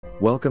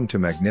Welcome to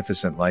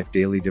Magnificent Life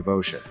Daily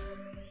Devotion.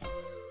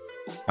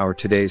 Our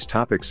today's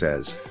topic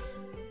says,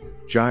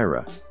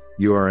 Jireh,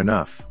 you are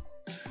enough.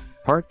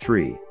 Part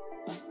 3.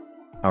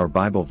 Our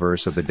Bible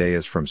verse of the day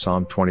is from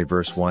Psalm 20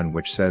 verse 1,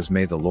 which says,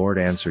 May the Lord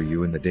answer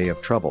you in the day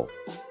of trouble.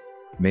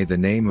 May the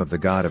name of the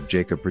God of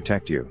Jacob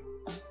protect you.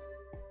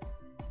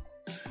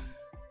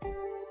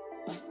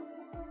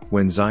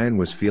 When Zion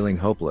was feeling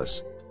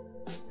hopeless,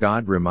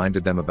 God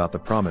reminded them about the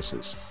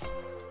promises.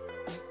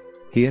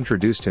 He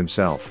introduced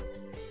himself,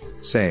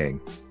 saying,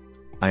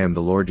 I am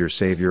the Lord your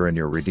Savior and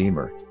your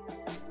Redeemer,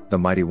 the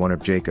Mighty One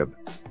of Jacob.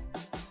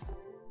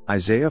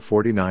 Isaiah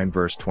 49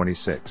 verse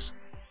 26.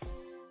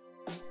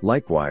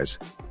 Likewise,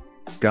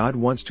 God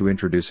wants to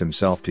introduce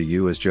himself to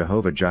you as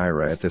Jehovah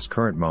Jireh at this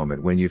current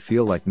moment when you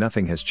feel like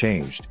nothing has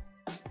changed.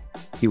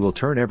 He will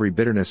turn every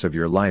bitterness of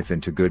your life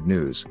into good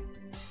news,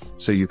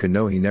 so you can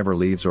know he never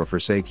leaves or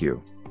forsakes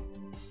you.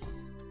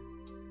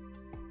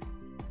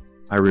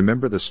 I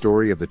remember the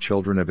story of the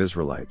children of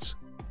Israelites.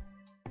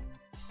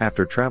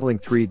 After traveling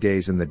 3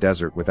 days in the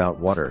desert without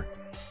water,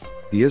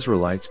 the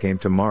Israelites came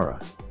to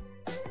Marah,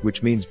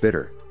 which means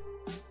bitter.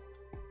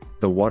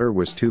 The water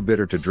was too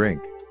bitter to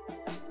drink,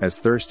 as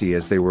thirsty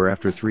as they were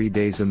after 3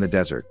 days in the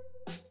desert.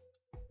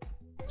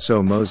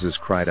 So Moses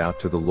cried out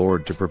to the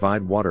Lord to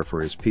provide water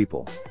for his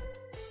people.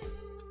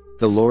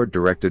 The Lord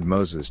directed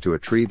Moses to a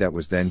tree that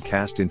was then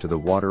cast into the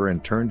water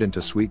and turned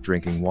into sweet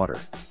drinking water.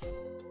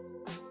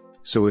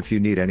 So if you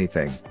need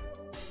anything,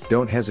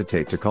 don't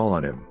hesitate to call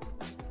on him.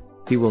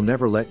 He will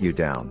never let you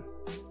down.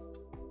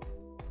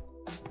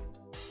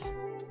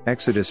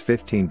 Exodus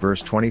 15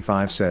 verse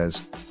 25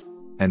 says,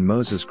 And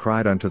Moses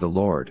cried unto the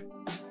Lord,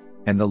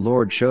 and the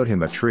Lord showed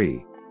him a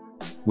tree,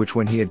 which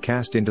when he had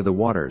cast into the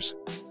waters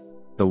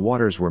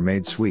were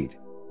made sweet.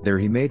 There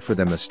he made for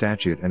them a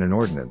statute and an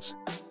ordinance,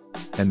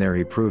 and there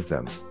he proved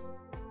them.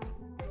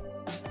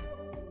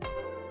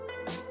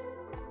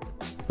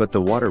 But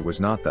the water was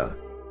not the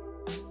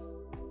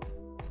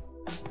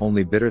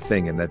only bitter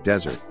thing in that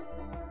desert.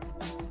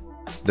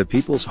 The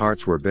people's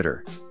hearts were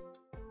bitter.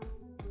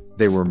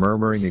 They were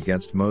murmuring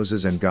against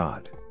Moses and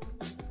God.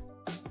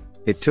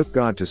 It took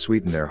God to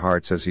sweeten their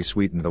hearts as he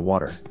sweetened the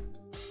water.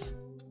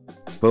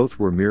 Both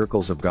were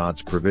miracles of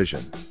God's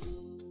provision.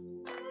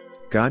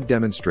 God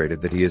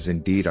demonstrated that he is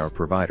indeed our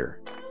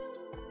provider.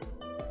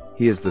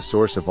 He is the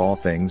source of all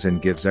things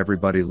and gives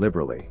everybody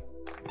liberally.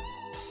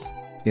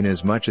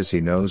 Inasmuch as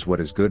he knows what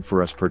is good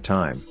for us per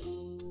time,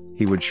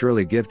 he would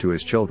surely give to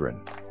his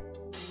children.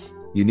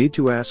 You need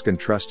to ask and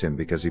trust him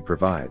because he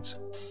provides.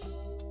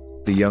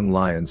 The young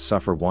lions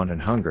suffer want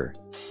and hunger,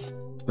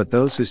 but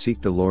those who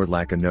seek the Lord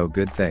lack no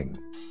good thing.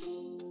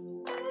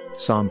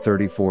 Psalm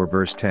 34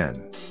 verse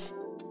 10.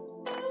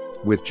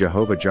 With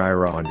Jehovah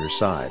Jireh on your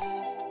side,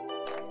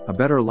 a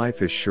better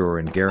life is sure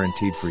and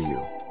guaranteed for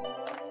you.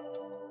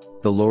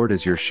 The Lord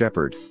is your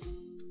shepherd.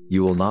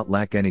 You will not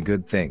lack any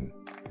good thing.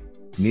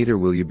 Neither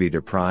will you be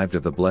deprived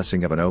of the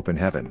blessing of an open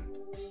heaven.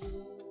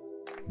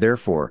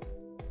 Therefore,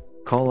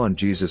 call on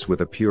Jesus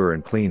with a pure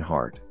and clean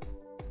heart.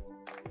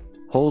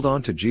 Hold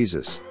on to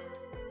Jesus,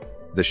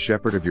 the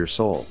shepherd of your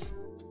soul.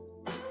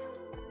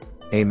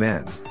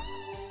 Amen.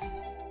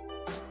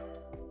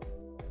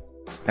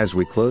 As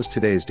we close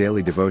today's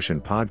daily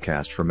devotion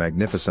podcast for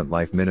Magnificent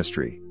Life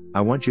Ministry, I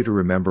want you to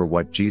remember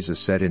what Jesus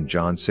said in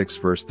John 6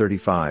 verse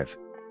 35,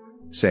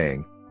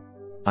 saying,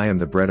 I am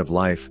the bread of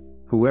life,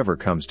 whoever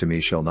comes to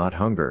me shall not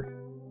hunger,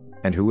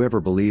 and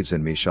whoever believes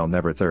in me shall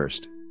never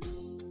thirst.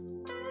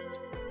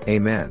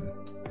 Amen.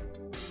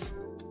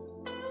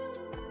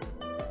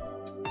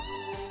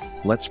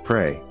 Let's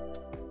pray.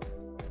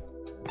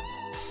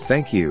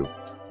 Thank you,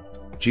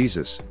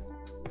 Jesus,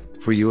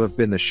 for you have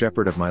been the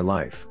shepherd of my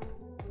life.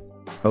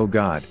 Oh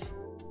God,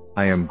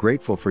 I am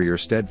grateful for your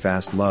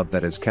steadfast love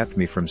that has kept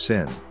me from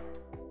sin.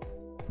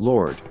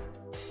 Lord,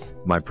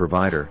 my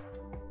provider,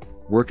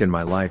 work in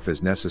my life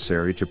as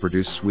necessary to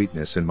produce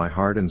sweetness in my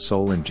heart and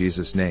soul in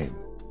Jesus' name.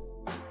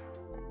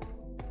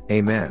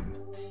 Amen.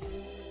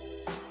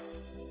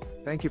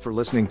 Thank you for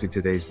listening to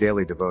today's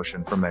daily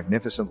devotion from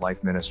Magnificent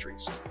Life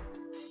Ministries.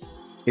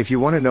 If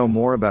you want to know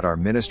more about our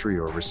ministry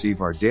or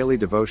receive our daily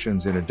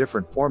devotions in a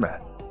different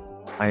format,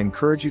 I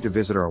encourage you to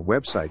visit our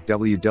website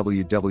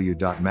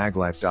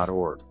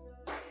www.maglife.org,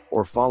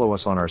 or follow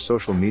us on our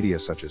social media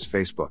such as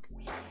Facebook,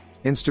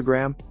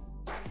 Instagram,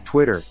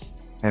 Twitter,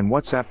 and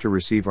WhatsApp to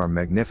receive our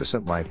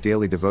Magnificent Life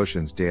daily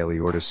devotions daily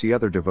or to see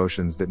other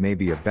devotions that may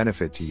be a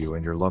benefit to you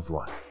and your loved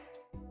one.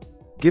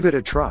 Give it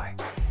a try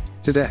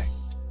today.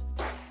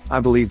 I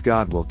believe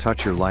God will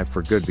touch your life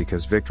for good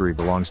because victory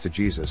belongs to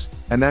Jesus,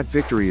 and that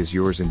victory is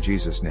yours in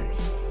Jesus' name.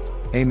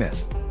 Amen.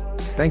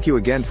 Thank you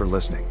again for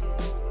listening.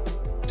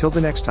 Till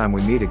the next time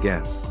we meet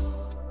again,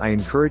 I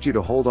encourage you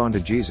to hold on to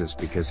Jesus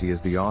because he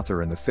is the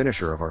author and the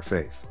finisher of our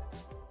faith.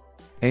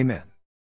 Amen.